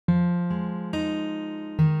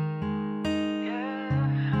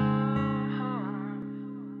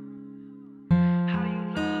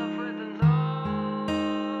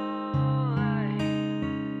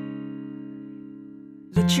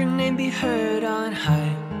Let your name be heard on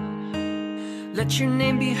high. Let your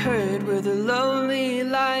name be heard where the lowly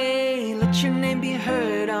lie. Let your name be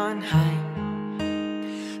heard on high.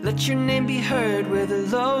 Let your name be heard where the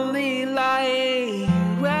lowly lie.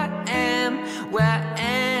 Where I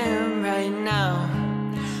am right now,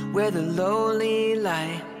 where the lowly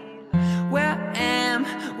lie. Where I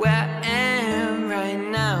am right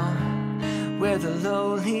now, where the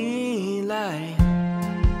lowly lie.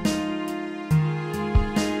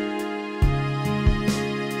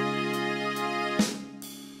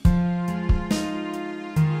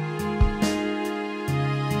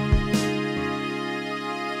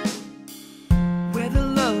 Where the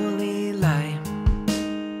lowly lie,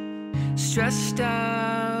 stressed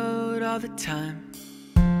out all the time.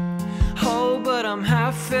 Oh, but I'm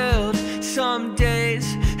half filled. Some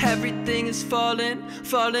days everything is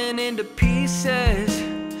falling into pieces.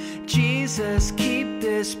 Jesus, keep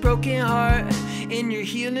this broken heart in your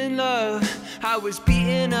healing love. I was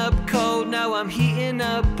beaten up cold, now I'm heating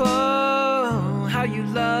up. Oh, how you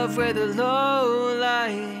love where the low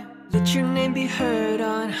lie. Let your name be heard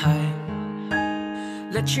on high.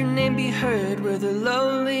 Let your name be heard where the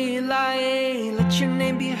lowly lie. Let your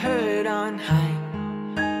name be heard on high.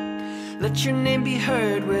 Let your name be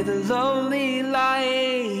heard where the lowly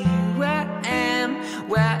lie. Where I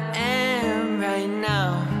am right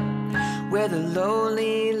now, where the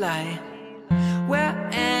lowly lie. Where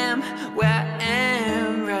I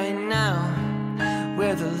am right now,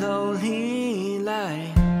 where the lowly lie.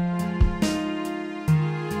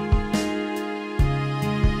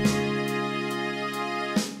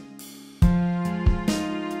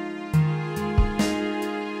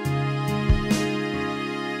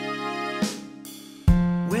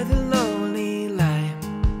 Where the lowly lie.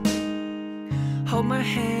 Hold my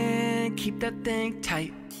hand, keep that thing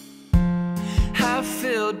tight. Half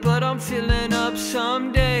filled, but I'm filling up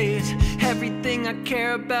some days. Everything I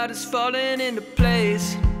care about is falling into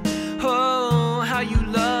place. Oh, how you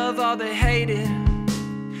love all the hated,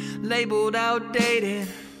 labeled outdated.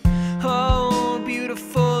 Oh,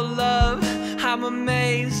 beautiful love, I'm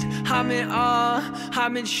amazed, I'm in awe,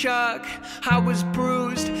 I'm in shock. I was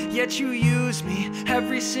bruised, yet you use me.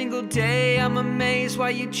 Every single day I'm amazed why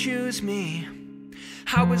you choose me.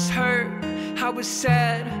 I was hurt, I was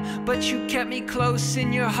sad, but you kept me close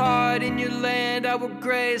in your heart. In your land I will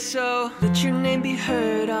graze. So let your name be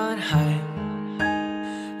heard on high.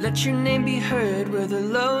 Let your name be heard where the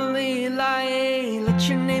lowly lie. Let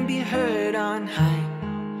your name be heard on high.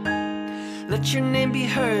 Let your name be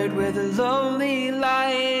heard where the lowly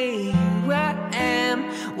lie. Where I am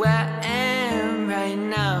right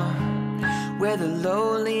now, where the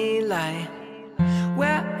lowly lie.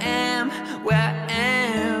 Where I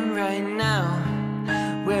am right now,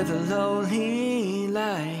 where the lowly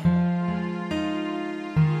lie.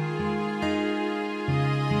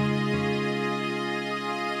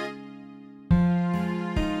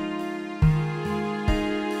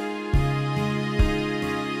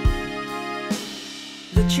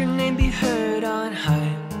 Let your name be heard on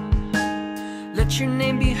high. Let your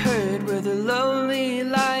name be heard where the lowly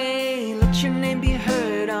lie. Let your name be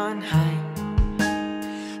heard on high.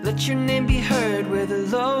 Let your name be heard where the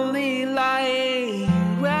lowly lie.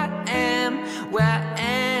 Where I am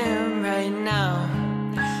right now,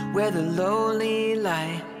 where the lowly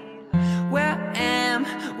lie. Where I am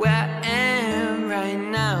right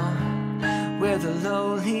now, where the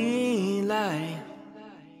lowly